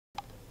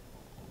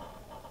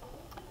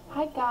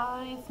Hi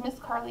guys, Miss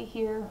Carly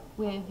here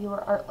with your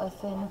art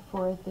lesson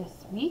for this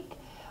week.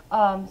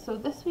 So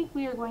this week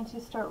we are going to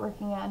start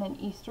working on an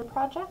Easter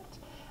project.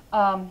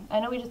 I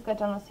know we just got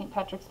done with St.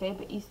 Patrick's Day,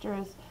 but Easter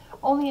is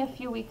only a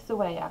few weeks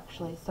away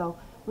actually. So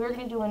we're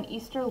going to do an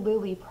Easter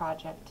lily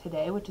project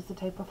today, which is the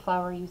type of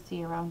flower you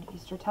see around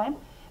Easter time.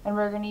 And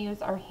we're going to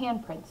use our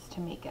handprints to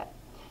make it.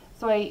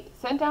 So I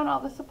sent down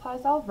all the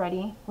supplies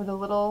already with a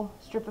little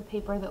strip of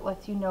paper that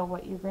lets you know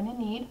what you're going to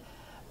need.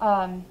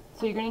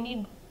 So you're going to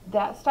need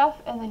that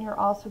stuff, and then you're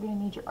also going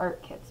to need your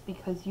art kits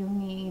because you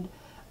need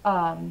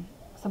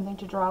something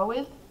to draw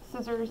with,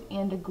 scissors,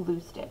 and a glue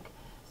stick.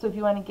 So if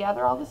you want to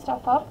gather all the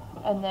stuff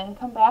up and then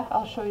come back,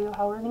 I'll show you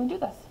how we're going to do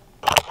this.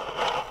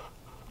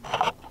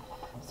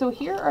 So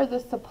here are the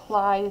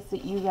supplies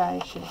that you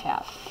guys should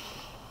have.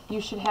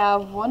 You should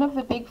have one of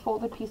the big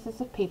folded pieces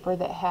of paper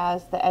that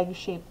has the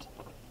egg-shaped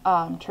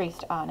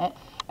traced on it,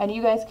 and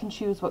you guys can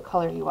choose what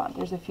color you want.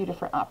 There's a few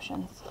different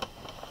options.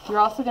 You're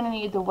also going to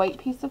need the white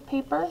piece of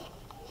paper,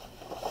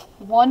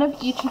 one of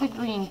each of the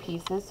green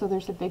pieces, so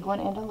there's a big one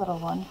and a little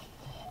one,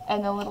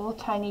 and a little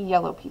tiny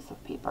yellow piece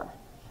of paper.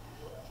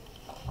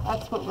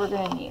 That's what we're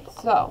going to need.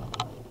 So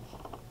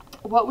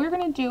what we're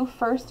going to do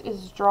first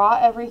is draw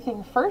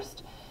everything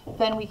first,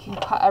 then we can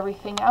cut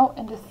everything out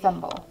and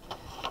assemble.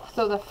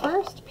 So the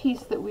first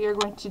piece that we are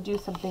going to do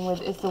something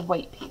with is the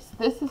white piece.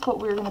 This is what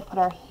we're going to put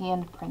our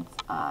handprints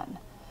on.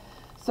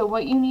 So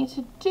what you need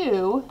to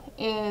do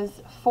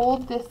is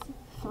fold this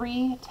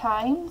 3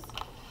 times,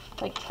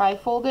 like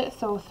tri-fold it,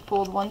 so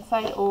fold one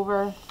side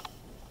over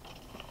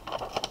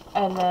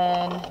and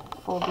then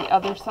fold the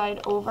other side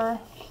over.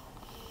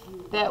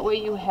 That way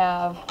you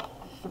have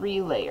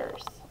 3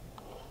 layers.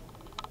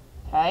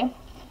 Okay?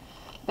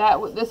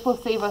 This will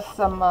save us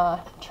some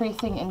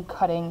tracing and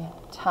cutting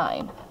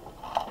time.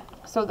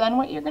 So then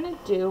what you're going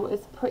to do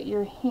is put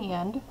your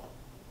hand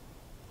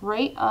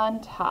right on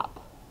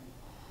top,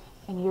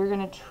 and you're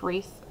going to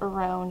trace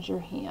around your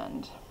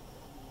hand.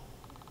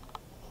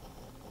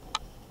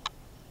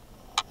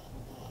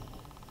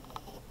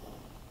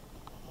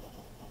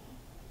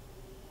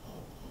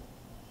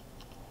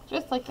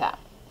 Just like that.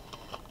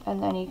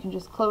 And then you can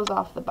just close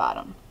off the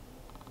bottom.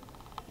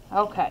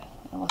 Okay,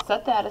 and we'll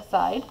set that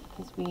aside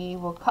because we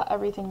will cut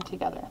everything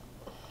together.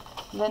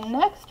 The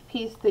next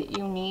piece that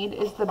you need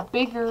is the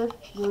bigger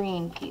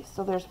green piece.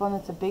 So there's one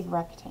that's a big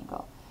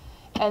rectangle.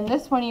 And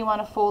this one you want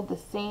to fold the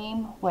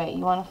same way.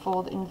 You want to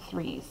fold in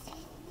 3s.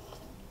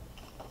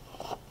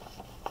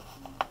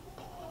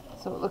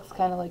 So it looks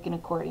kind of like an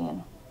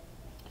accordion.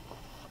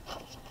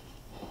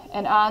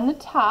 And on the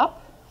top,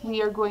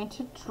 we are going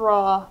to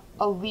draw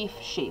a leaf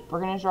shape.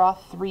 We're going to draw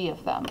 3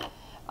 of them.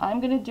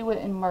 I'm going to do it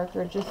in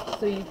marker just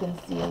so you can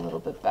see a little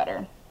bit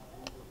better.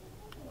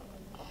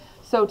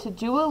 So to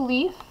do a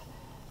leaf,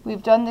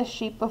 we've done this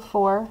shape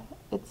before.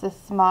 It's a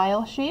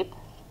smile shape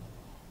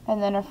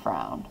and then a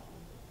frown.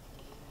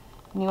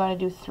 And you want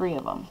to do 3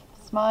 of them.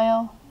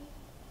 Smile,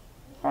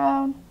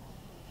 frown,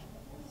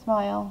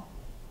 smile,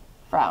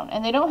 frown.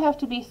 And they don't have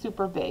to be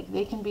super big.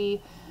 They can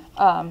be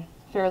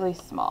fairly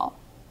small.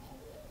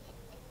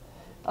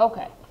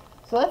 Okay,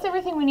 so that's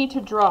everything we need to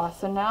draw.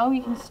 So now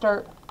we can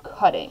start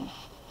cutting.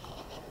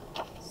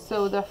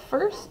 So the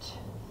first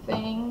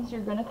things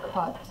you're going to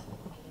cut,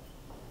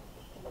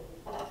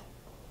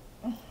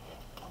 you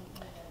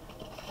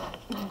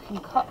can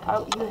cut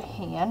out your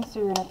hand. So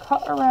you're going to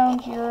cut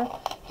around your,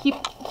 keep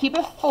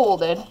it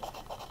folded.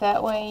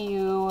 That way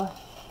you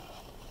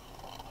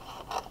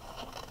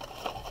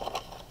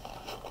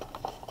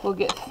will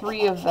get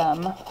 3 of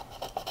them,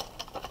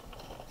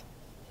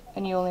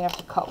 and you only have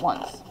to cut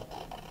once.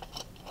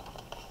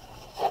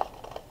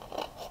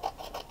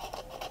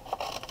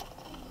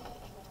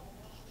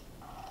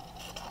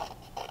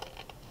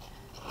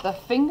 The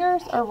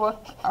fingers are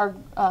what are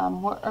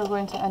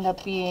going to end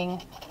up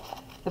being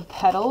the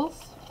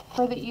petals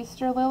for the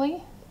Easter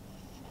lily.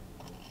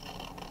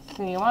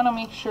 So you want to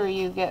make sure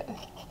you get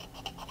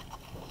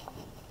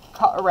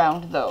cut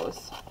around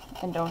those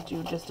and don't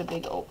do just a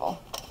big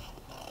oval.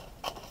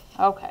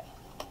 Okay,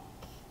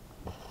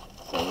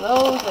 so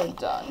those are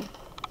done.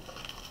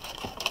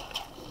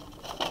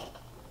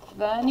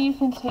 Then you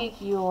can take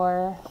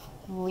your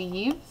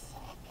leaves.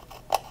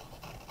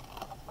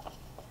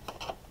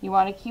 You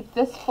want to keep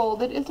this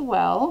folded as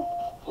well.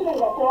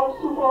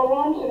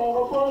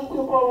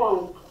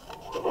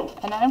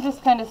 And I'm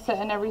just kind of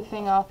setting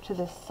everything off to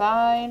the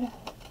side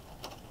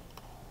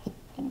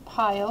in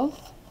piles.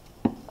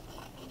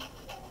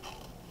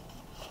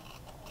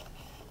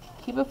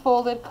 Keep it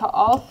folded, cut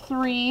all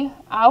 3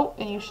 out,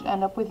 and you should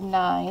end up with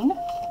 9.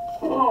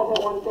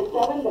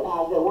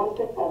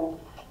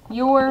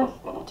 Your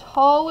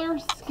taller,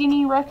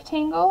 skinny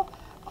rectangle,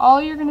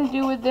 all you're going to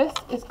do with this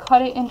is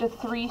cut it into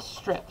 3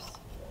 strips.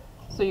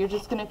 So you're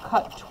just going to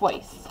cut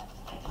twice.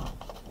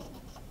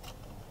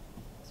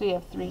 So you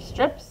have 3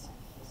 strips.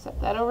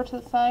 Set that over to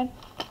the side.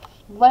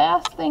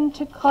 Last thing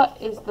to cut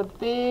is the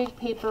big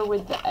paper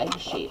with the egg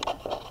shape.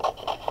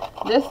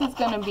 This is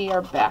going to be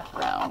our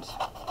background.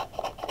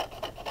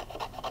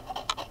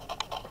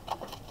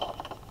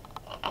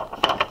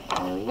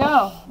 There we you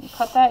go. You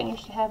cut that and you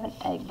should have an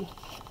egg.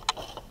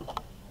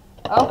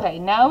 Okay,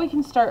 now we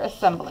can start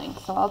assembling.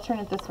 So I'll turn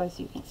it this way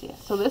so you can see it.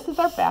 So this is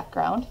our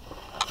background.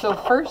 So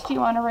first you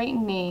want to write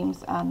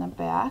names on the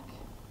back.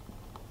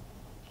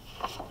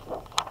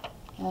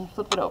 And then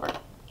flip it over.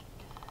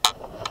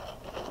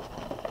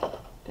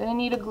 Gonna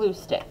need a glue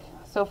stick.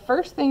 So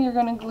first thing you're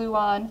gonna glue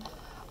on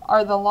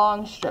are the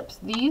long strips.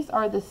 These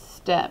are the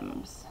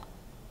stems.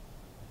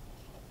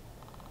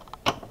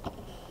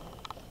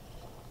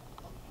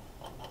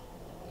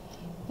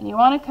 And you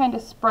want to kind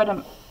of spread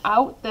them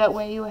out, that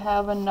way you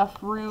have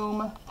enough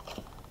room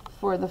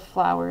for the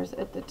flowers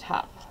at the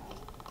top.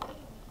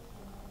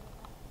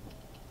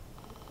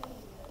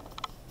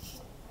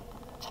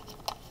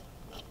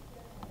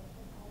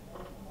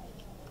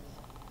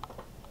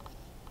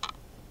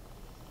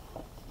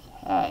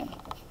 Okay.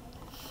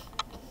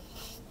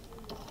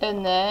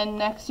 And then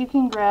next you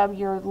can grab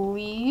your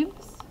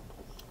leaves.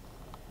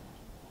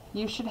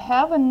 You should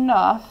have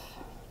enough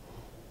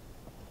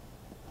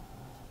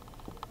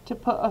to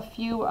put a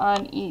few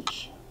on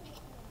each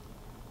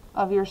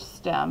of your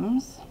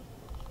stems.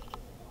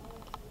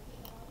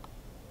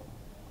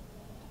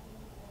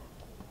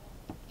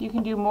 You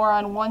can do more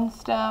on one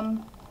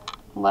stem,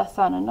 less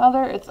on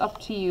another. It's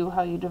up to you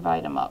how you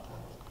divide them up.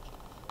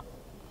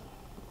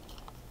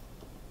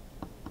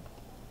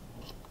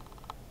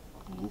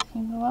 These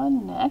can go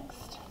on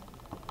next.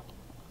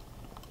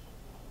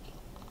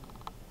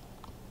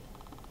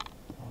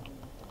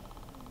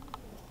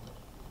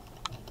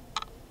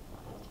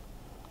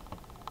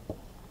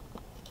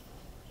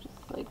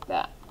 Like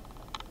that.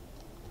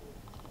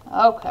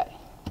 Okay.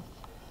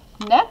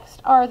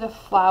 Next are the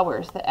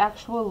flowers, the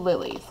actual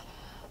lilies.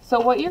 So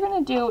what you're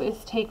going to do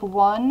is take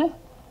one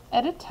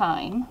at a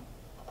time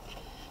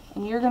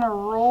and you're going to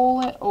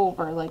roll it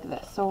over like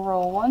this. So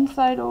roll one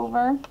side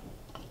over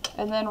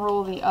and then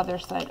roll the other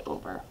side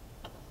over.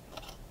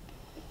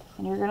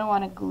 And you're going to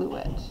want to glue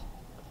it.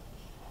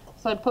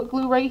 So I put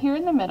glue right here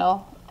in the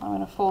middle. I'm going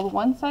to fold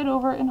one side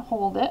over and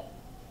hold it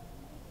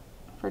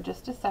for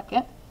just a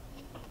second.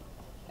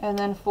 And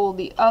then fold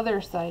the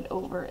other side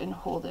over and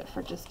hold it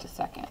for just a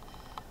second.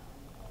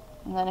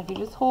 And then if you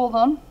just hold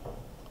them,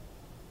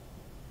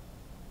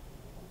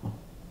 it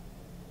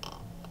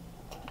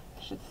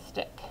should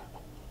stick.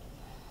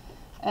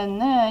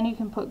 And then you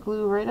can put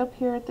glue right up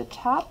here at the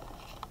top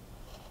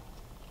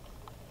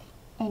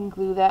and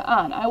glue that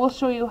on. I will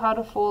show you how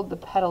to fold the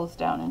petals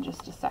down in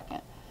just a second.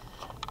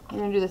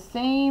 You're going to do the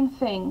same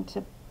thing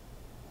to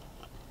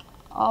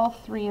all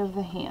three of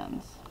the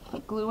hands.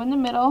 Put glue in the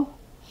middle.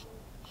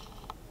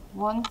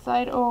 One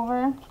side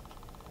over,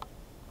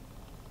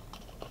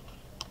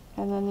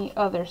 and then the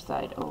other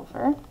side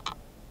over.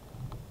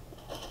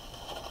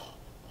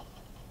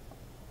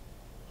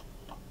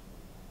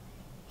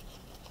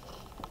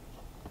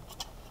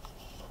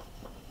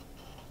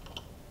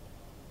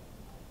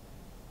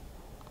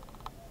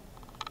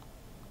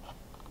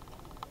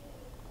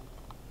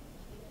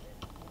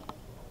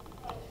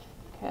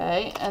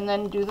 Okay, and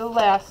then do the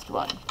last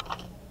one.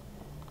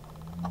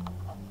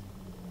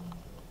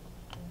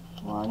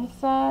 One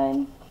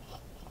side,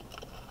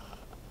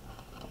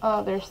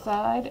 other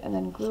side, and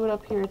then glue it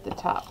up here at the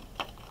top.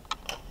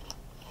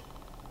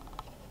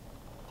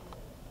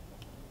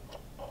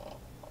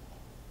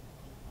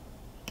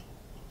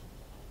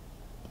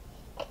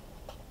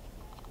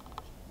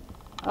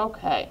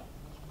 Okay.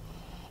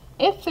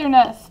 If they're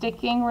not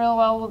sticking real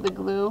well with the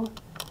glue,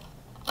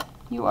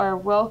 you are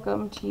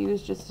welcome to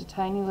use just a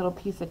tiny little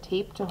piece of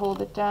tape to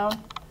hold it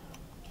down.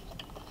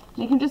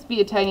 It can just be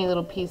a tiny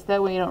little piece,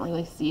 that way you don't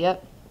really see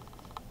it.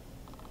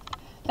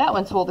 That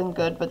one's holding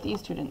good, but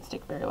these two didn't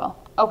stick very well.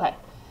 Okay,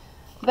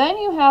 then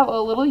you have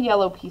a little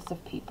yellow piece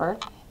of paper,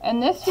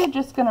 and this you're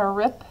just going to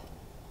rip.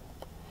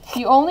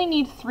 You only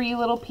need 3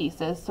 little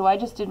pieces, so I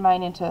just did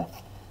mine into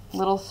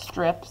little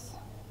strips.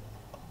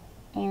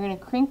 And you're going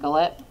to crinkle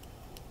it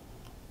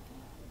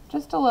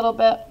just a little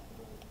bit,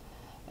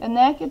 and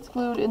that gets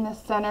glued in the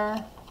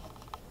center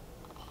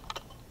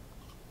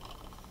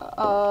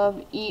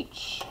of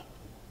each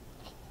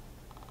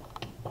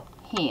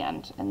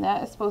hand, and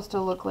that is supposed to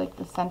look like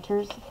the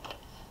centers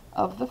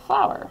of the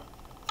flower.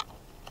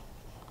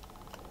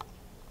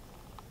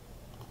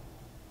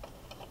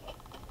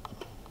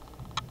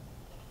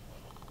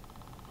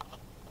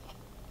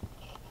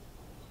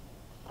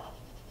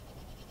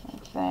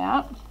 Like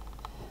that.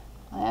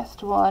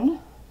 Last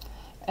one.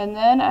 And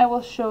then I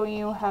will show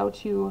you how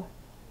to,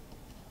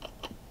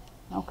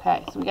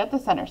 okay, so we got the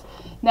centers.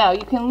 Now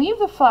you can leave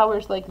the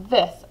flowers like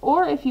this,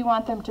 or if you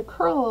want them to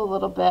curl a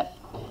little bit,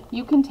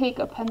 you can take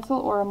a pencil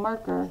or a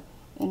marker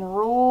and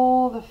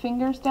roll the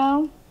fingers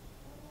down,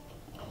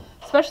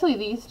 especially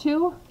these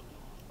two.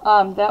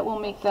 That will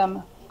make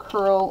them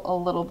curl a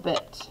little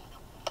bit,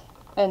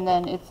 and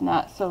then it's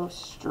not so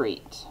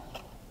straight.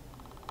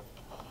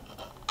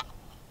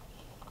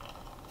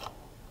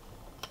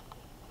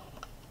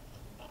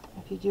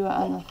 If you do it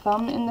on the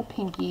thumb and the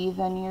pinky,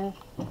 then you're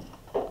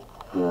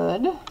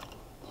good.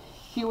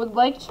 If you would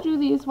like to do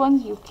these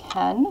ones, you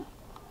can.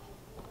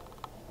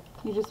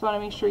 You You just want to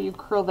make sure you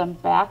curl them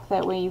back,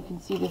 that way you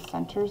can see the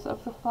centers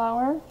of the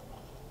flower.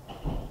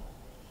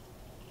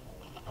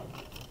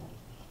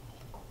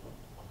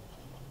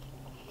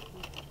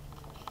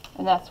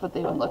 And that's what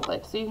they would look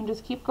like. So you can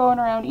just keep going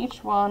around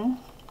each one.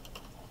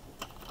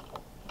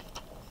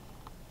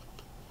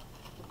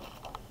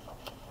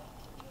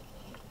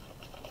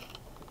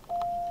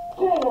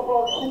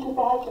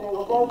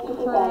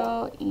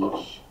 Curl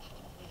each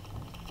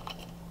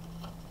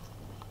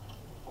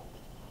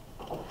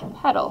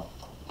petal.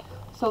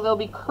 So they'll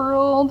be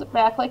curled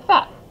back like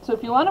that. So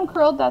if you want them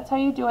curled, that's how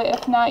you do it.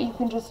 If not, you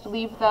can just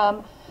leave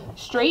them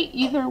straight.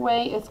 Either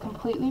way is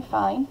completely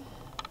fine.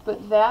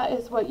 But that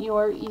is what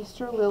your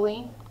Easter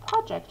lily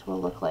project will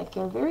look like.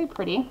 They're very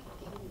pretty.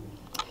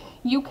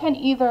 You can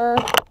either,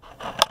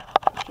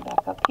 put you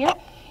back up here,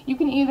 you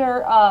can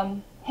either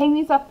hang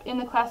these up in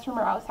the classroom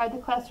or outside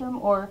the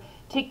classroom, or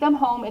take them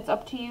home. It's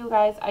up to you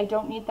guys. I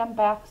don't need them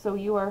back, so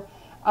you are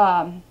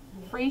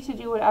free to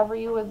do whatever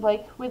you would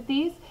like with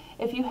these.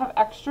 If you have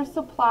extra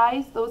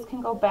supplies, those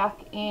can go back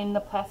in the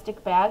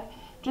plastic bag.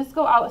 Just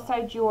go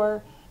outside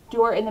your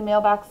door in the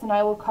mailbox, and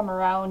I will come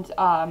around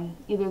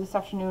either this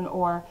afternoon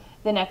or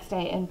the next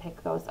day and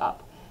pick those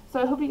up.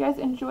 So I hope you guys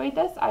enjoyed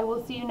this. I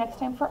will see you next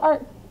time for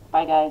art.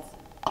 Bye guys.